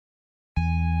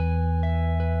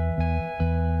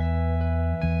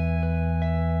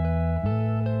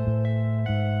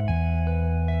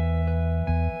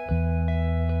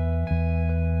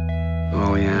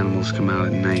animals come out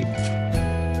at night.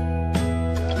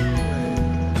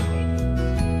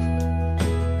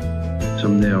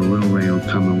 Someday a real rain will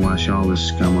come and wash all this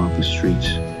scum off the streets.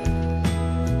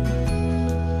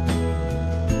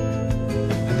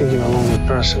 I think you're a lonely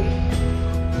person.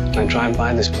 I drive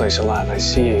by this place a lot, and I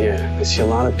see you here. I see a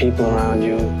lot of people around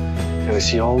you, and I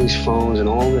see all these phones and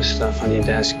all this stuff on your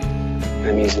desk, and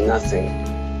it means nothing.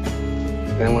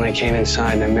 And then when I came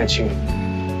inside and I met you,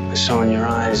 I saw in your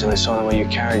eyes and I saw the way you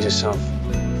carried yourself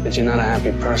that you're not a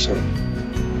happy person.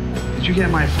 Did you get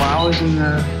my flowers in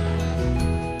the...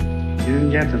 You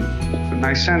didn't get them, but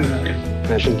I sent them.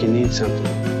 And I think you need something.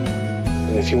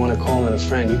 And if you want to call it a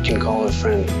friend, you can call it a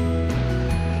friend.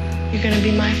 You're gonna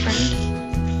be my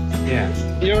friend? Yeah.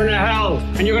 You're in a hell,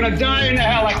 and you're gonna die in a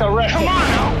hell like the rest. Come on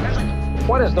now!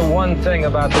 What is the one thing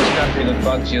about this country that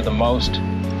bugs you the most?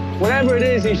 Whatever it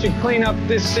is, he should clean up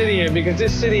this city here, because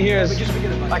this city here is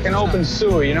like an open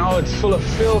sewer, you know? It's full of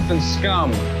filth and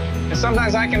scum. And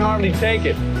sometimes I can hardly take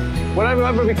it.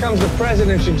 Whoever becomes the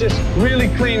president should just really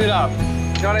clean it up.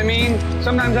 You know what I mean?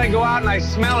 Sometimes I go out and I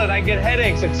smell it, I get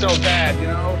headaches, it's so bad, you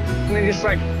know? And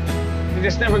they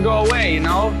just never go away, you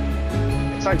know?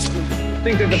 It's like, I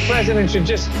think that the president should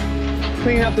just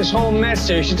clean up this whole mess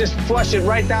here. He should just flush it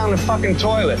right down the fucking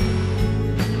toilet.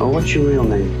 Oh, what's your real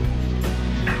name?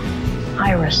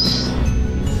 Iris.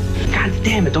 God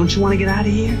damn it, don't you want to get out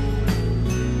of here?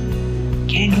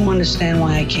 Can't you understand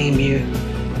why I came here?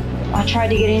 I tried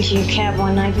to get into your cab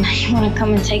one night and you want to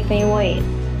come and take me away.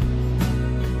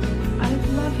 I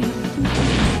love you.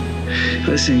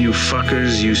 Listen, you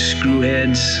fuckers, you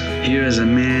screwheads. Here is a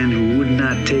man who would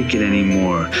not take it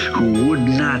anymore. Who would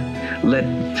not let...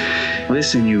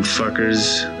 Listen, you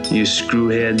fuckers, you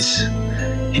screwheads.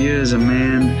 Here is a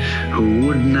man who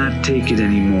would not take it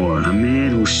anymore. A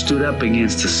man who stood up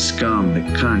against the scum, the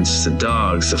cunts, the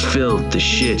dogs, the filth, the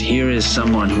shit. Here is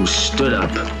someone who stood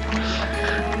up.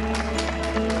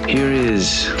 Here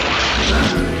is...